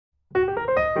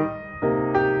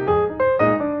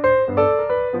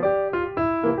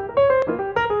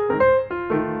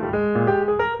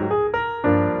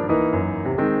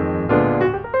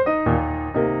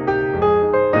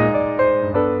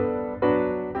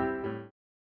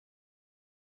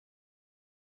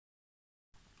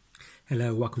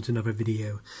Hello, welcome to another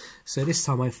video. So this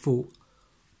time I thought,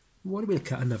 why don't we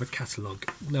look at another catalogue?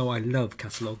 Now I love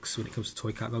catalogues when it comes to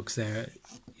toy catalogues. They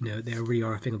really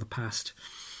are a thing of the past.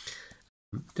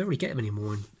 Don't really get them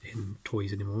anymore in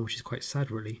toys anymore, which is quite sad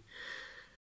really.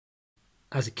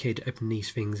 As a kid, opening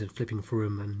these things and flipping through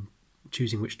them and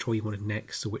choosing which toy you wanted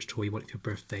next or which toy you wanted for your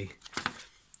birthday,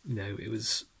 it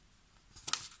was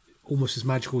almost as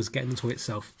magical as getting the toy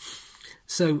itself.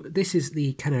 So this is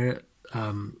the Kenner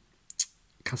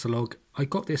catalogue. I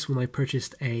got this when I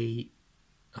purchased I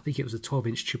think it was a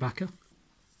 12-inch Chewbacca.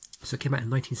 So it came out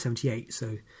in 1978,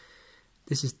 so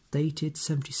this is dated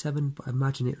 77, but I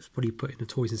imagine it was probably put in the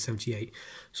toys in 78.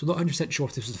 So I'm not 100% sure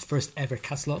if this was the first ever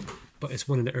catalogue, but it's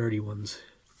one of the early ones.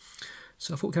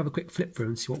 So I thought we could have a quick flip through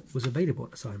and see what was available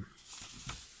at the time.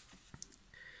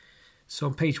 So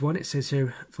on page 1 it says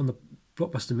here, from the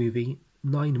blockbuster movie,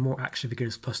 9 more action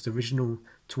figures plus the original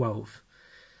 12.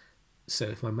 So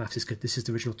if my maths is good, this is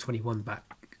the original 21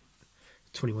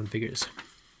 figures.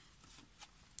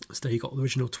 So there you got the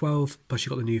original 12, plus you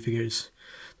got the new figures.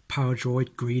 Power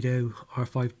Droid, Greedo,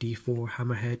 R5-D4,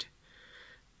 Hammerhead,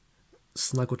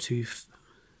 Snaggletooth,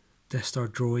 Death Star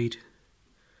Droid,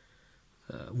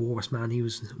 Walrus Man, he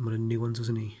was one of the new ones,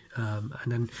 wasn't he? And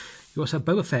then you also have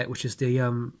Boba Fett, which is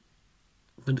the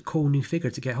cool new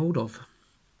figure to get hold of.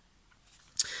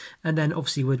 And then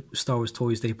obviously with Star Wars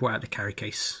toys, they brought out the carry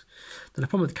case. Now the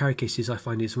problem with the carry cases I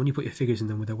find is when you put your figures in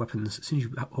them with their weapons, as soon as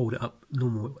you hold it up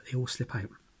normal, they all slip out.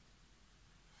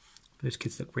 Those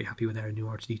kids look very happy with their new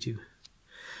R2-D2.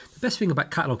 The best thing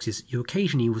about catalogues is you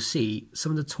occasionally will see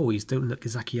some of the toys don't look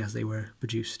exactly as they were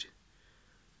produced.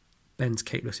 Ben's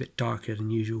cape looks a bit darker than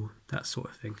usual, that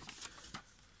sort of thing.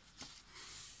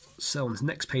 So on the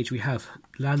next page we have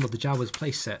Land of the Jawas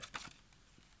playset.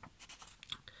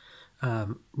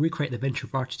 Recreate the adventure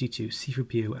of R2-D2,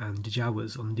 C-3PO and the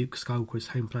Jawas on Luke Skywalker's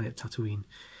home planet Tatooine.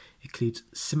 Includes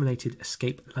simulated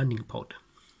escape landing pod,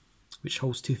 which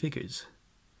holds 2 figures.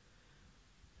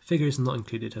 Figures not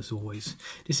included as always.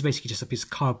 This is basically just a piece of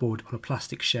cardboard on a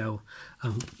plastic shell,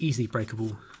 easily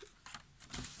breakable.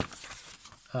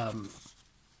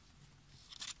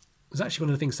 It's actually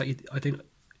one of the things that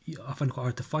I find quite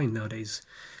hard to find nowadays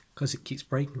because it keeps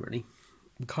breaking really.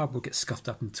 The cardboard gets scuffed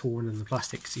up and torn and the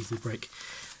plastic's easily break.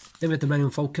 Then we have the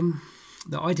Millennium Falcon.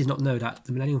 Now I did not know that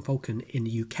the Millennium Falcon in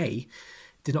the UK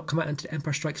did not come out into the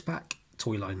Empire Strikes Back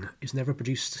toy line. It was never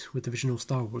produced with the original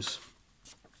Star Wars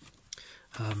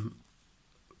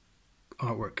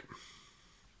artwork.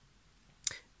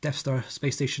 Death Star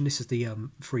Space Station. This is the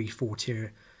 3-4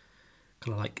 tier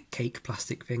kind of like cake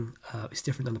plastic thing. It's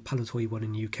different than the Palatoy one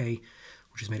in the UK,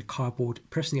 which is made of cardboard.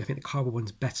 Personally, I think the cardboard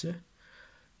one's better,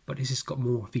 but this has got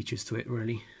more features to it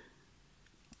really.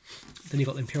 Then you've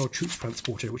got the Imperial Troops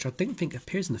Transporter, which I don't think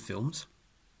appears in the films.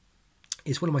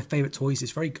 It's one of my favourite toys.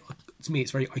 It's very, to me,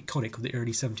 it's very iconic of the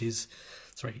early 70s,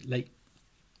 sorry, late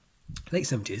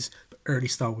 70s, but early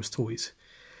Star Wars toys.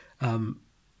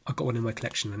 I've got one in my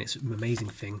collection and it's an amazing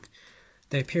thing.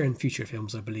 They appear in future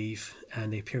films, I believe,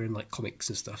 and they appear in like comics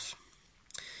and stuff.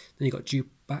 Then you got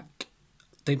Dewback.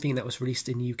 Don't think that was released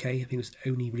in the UK. I think it was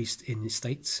only released in the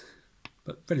States,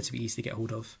 but relatively easy to get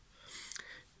hold of.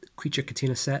 Creature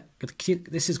Katina set.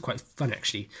 This is quite fun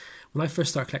actually. When I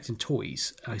first started collecting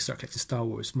toys, I started collecting Star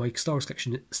Wars. My Star Wars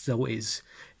collection still is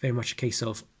very much a case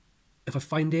of, if I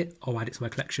find it, I'll add it to my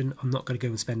collection. I'm not going to go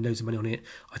and spend loads of money on it.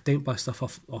 I don't buy stuff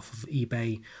off of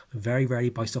eBay. I very rarely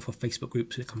buy stuff off Facebook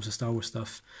groups when it comes to Star Wars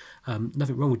stuff.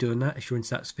 Nothing wrong with doing that if you're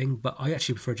into that thing, but I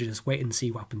actually prefer to just wait and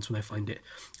see what happens when I find it,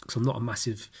 because I'm not a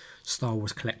massive Star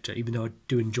Wars collector, even though I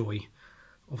do enjoy,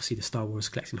 obviously, the Star Wars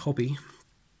collecting hobby.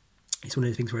 It's one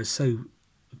of the things where it's so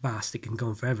vast it can go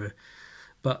on forever.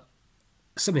 But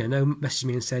somebody I know messaged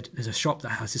me and said there's a shop that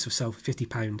has this for sale for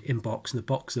 £50 in box, and the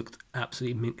box looked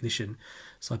absolutely mint condition,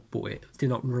 so I bought it. Did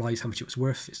not realise how much it was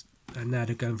worth, and now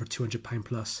they're going for £200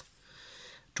 plus.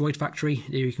 Droid Factory,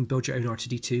 there you can build your own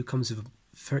R2-D2, comes with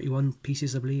 31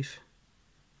 pieces I believe.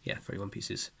 Yeah, 31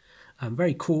 pieces.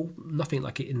 Very cool, nothing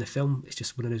like it in the film, it's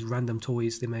just one of those random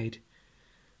toys they made.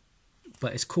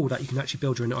 But it's cool that you can actually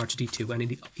build your own R2-D2,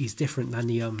 and he's different than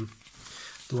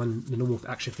the normal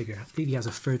action figure. I believe he has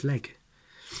a 3rd leg.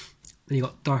 Then you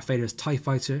got Darth Vader's TIE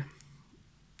Fighter,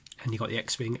 and you got the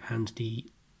X-Wing and the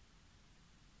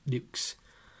Luke's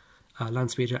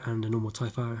Land Speeder and the normal TIE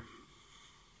Fighter.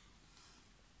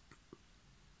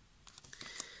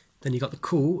 Then you got the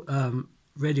cool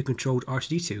radio-controlled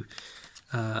R2-D2.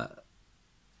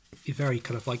 Very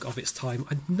kind of like of its time.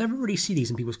 I never really see these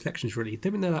in people's collections really. I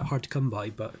don't think they're that hard to come by,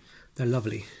 but they're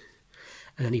lovely.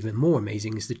 And then even more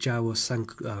amazing is the Jawa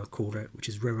Sandcrawler, which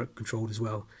is remote controlled as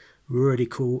well. Really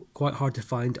cool, quite hard to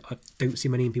find. I don't see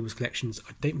many in people's collections.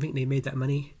 I don't think they made that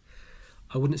many.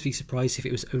 I wouldn't be surprised if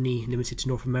it was only limited to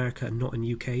North America and not in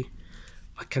UK.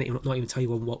 I can't even, not even tell you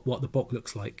what the box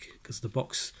looks like, because the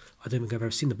box, I don't think I've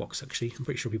ever seen the box actually. I'm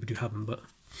pretty sure people do have them, but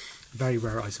a very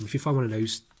rare item. If you find one of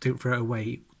those, don't throw it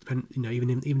away.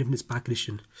 Even if it's back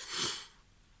edition.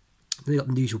 They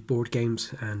got the usual board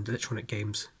games and electronic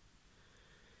games.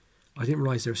 I didn't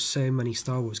realise there are so many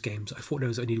Star Wars games. I thought there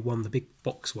was only one, the big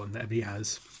box one that everybody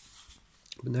has.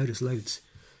 But no, there's loads.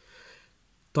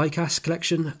 Diecast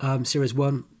collection, Series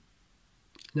 1.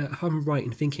 Now, if I'm right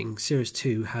in thinking, Series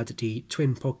 2 had the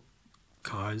twin pod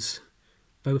cars,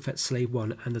 Boba Fett Slave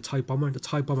 1 and the TIE Bomber. The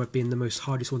TIE Bomber being the most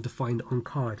hardest one to find on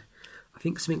card. I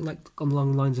think something like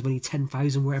along the lines of only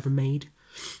 10,000 were ever made.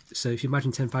 So if you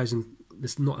imagine 10,000,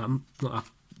 it's not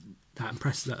that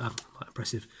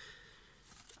impressive.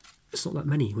 It's not that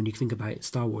many when you think about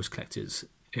Star Wars collectors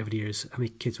over the years. How many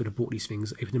kids would have bought these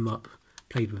things, opened them up,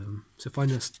 played with them? So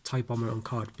finding a TIE Bomber on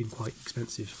card has been quite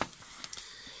expensive.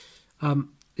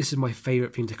 This is my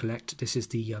favourite thing to collect. This is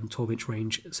the 12-inch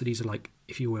range. So these are like,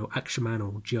 if you will, Action Man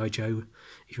or G.I. Joe,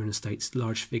 if you're in the States,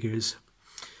 large figures.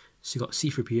 So you've got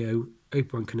C-3PO,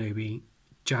 Obi-Wan Kenobi,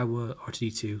 Jawa,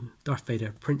 R2-D2, Darth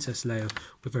Vader, Princess Leia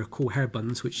with her cool hair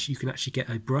buns, which you can actually get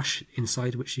a brush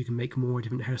inside which you can make more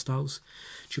different hairstyles.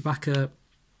 Chewbacca,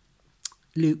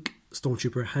 Luke,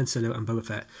 Stormtrooper, Han Solo and Boba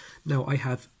Fett. Now I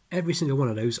have every single one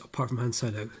of those apart from Han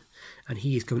Solo, and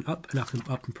he is going up and up and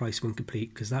up in price when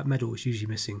complete, because that medal is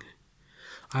usually missing.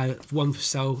 I had one for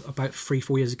sale about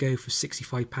 3-4 years ago for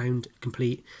 £65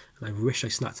 complete, and I wish I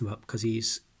snapped him up because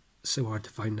he's so hard to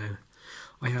find now.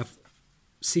 I have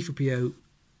C-3PO,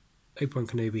 Obi-Wan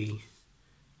Kenobi,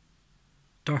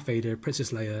 Darth Vader,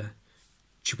 Princess Leia,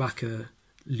 Chewbacca,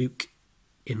 Luke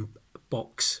in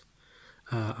box.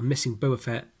 I'm missing Boba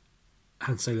Fett,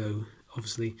 Han Solo,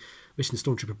 obviously. Missing the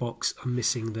Stormtrooper box. I'm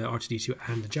missing the R2-D2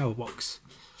 and the Jawa box.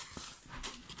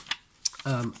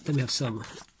 Then we have some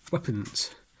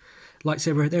weapons.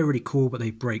 Lightsaber, they're really cool, but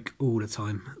they break all the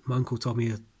time. My uncle told me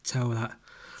a tale that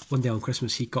one day on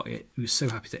Christmas he got it. He was so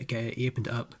happy to get it. He opened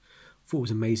it up, thought it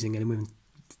was amazing, and then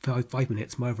within 5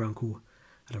 minutes, my other uncle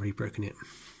had already broken it.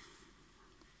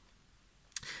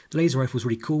 The laser rifle was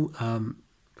really cool.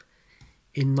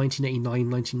 In 1989,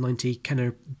 1990,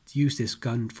 Kenner used this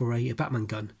gun for a Batman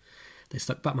gun. They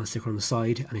stuck Batman sticker on the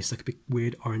side, and they stuck a big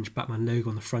weird orange Batman logo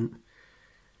on the front,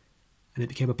 and it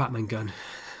became a Batman gun.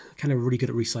 Kenner were really good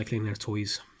at recycling their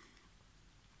toys.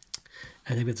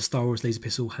 And then we have the Star Wars laser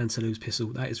pistol, Han Solo's pistol.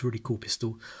 That is a really cool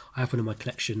pistol. I have one in my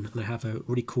collection, and I have a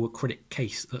really cool acrylic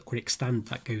case, acrylic stand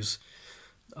that goes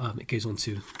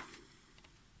onto.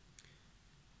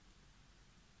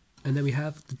 And then we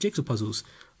have the jigsaw puzzles.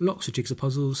 Lots of jigsaw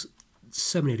puzzles.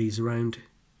 So many of these around.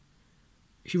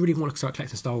 If you really want to start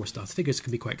collecting Star Wars stuff, the figures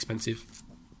can be quite expensive.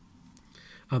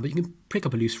 But you can pick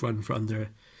up a loose run for under,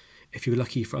 if you're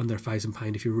lucky, for under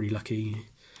 £1,000 if you're really lucky.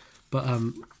 But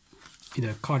you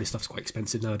know, carded stuff's quite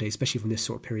expensive nowadays, especially from this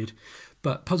sort of period.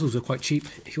 But puzzles are quite cheap.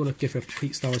 If you want to go for a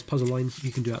complete Star Wars puzzle line,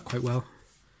 you can do that quite well,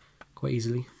 quite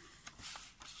easily.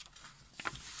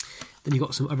 Then you've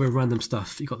got some other random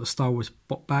stuff. You've got the Star Wars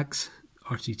bot bags,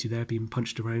 R2 there being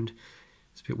punched around.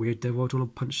 It's a bit weird though. I don't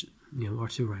want to punch,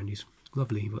 R2 around. He's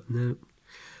lovely, but no.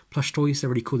 Plush toys, they're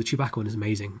really cool. The Chewbacca one is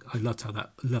amazing. I'd love to have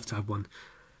that. I'd love to have one.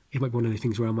 It might be one of the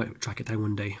things where I might track it down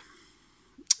one day.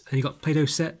 And you got Play-Doh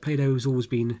set. Play-Doh has always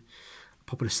been a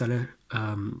popular seller.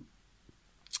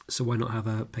 So why not have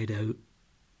a Play-Doh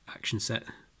action set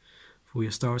for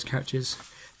your Star Wars characters?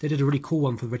 They did a really cool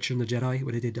one for Richard and the Jedi,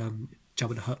 where they did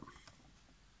Jabba the Hutt.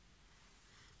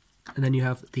 And then you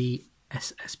have the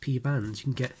SSP vans. You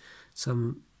can get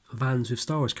some vans with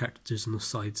Star Wars characters on the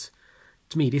sides.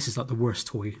 To me, this is like the worst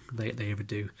toy they ever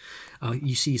do.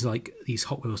 You see like these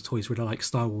Hot Wheels toys where they're like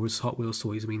Star Wars Hot Wheels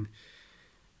toys. I mean,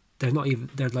 they're not even,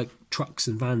 they're like trucks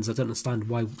and vans. I don't understand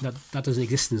why that doesn't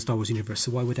exist in the Star Wars universe.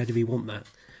 So why would anybody want that?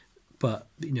 But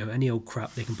any old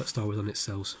crap they can put Star Wars on, it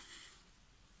sells.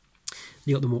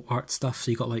 You got the more art stuff.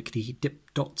 So you got like the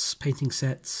Dip Dots painting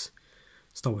sets,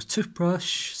 Star Wars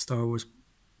toothbrush, Star Wars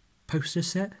poster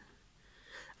set,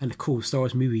 and a cool Star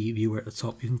Wars movie viewer at the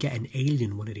top. You can get an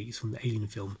Alien one of these from the Alien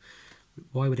film.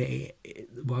 Why would they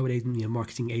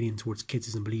marketing Alien towards kids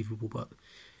is unbelievable, but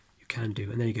you can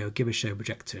do. And there you go, Give a Show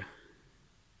projector.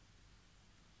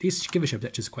 These Give a Show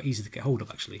projectors are quite easy to get hold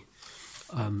of actually.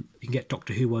 You can get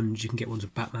Doctor Who ones, you can get ones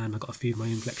with Batman. I've got a few in my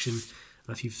own collection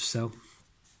and a few for sale.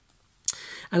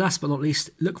 And last but not least,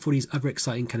 look for these other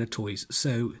exciting kind of toys.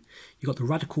 So you got the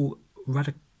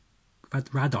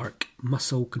Radark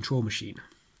muscle control machine,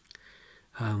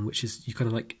 which is you kind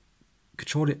of like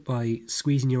control it by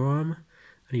squeezing your arm,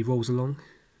 and he rolls along.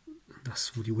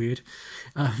 That's really weird.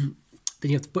 Then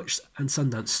you have the Butch and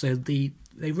Sundance. So they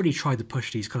really tried to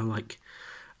push these kind of like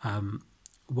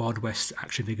Wild West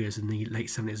action figures in the late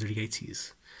 70s, early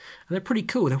 80s. And they're pretty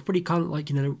cool. They're pretty kind of like,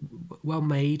 you know, well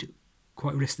made,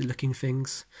 quite realistic looking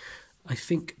things. I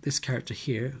think this character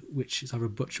here, which is either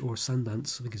Butch or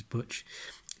Sundance, I think it's Butch,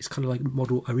 it's kind of like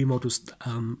a remodeled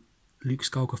Luke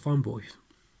Skywalker farm boy.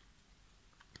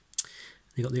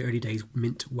 They got the early days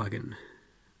mint wagon,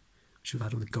 which we've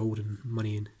had on the gold and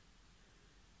money in.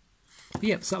 But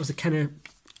yeah, so that was the Kenner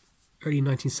early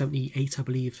 1978, I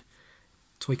believe,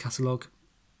 toy catalogue.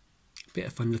 Bit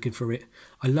of fun looking for it.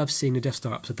 I love seeing the Death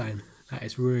Star upside down. That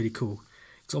is really cool.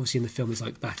 Because obviously in the film it's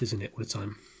like that, isn't it, all the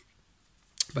time.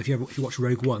 But if you watch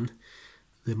Rogue One,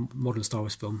 the modern Star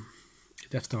Wars film, the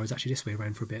Death Star is actually this way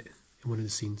around for a bit in one of the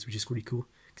scenes, which is really cool.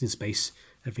 Because in space,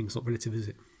 everything's not relative, is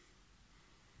it?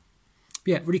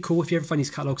 But yeah, really cool. If you ever find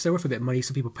these catalogues, they're worth a bit of money.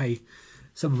 Some people pay.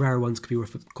 Some rare ones could be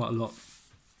worth quite a lot.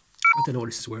 I don't know what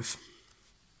this is worth.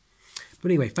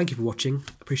 But anyway, thank you for watching.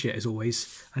 Appreciate it as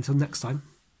always. Until next time,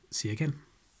 see you again.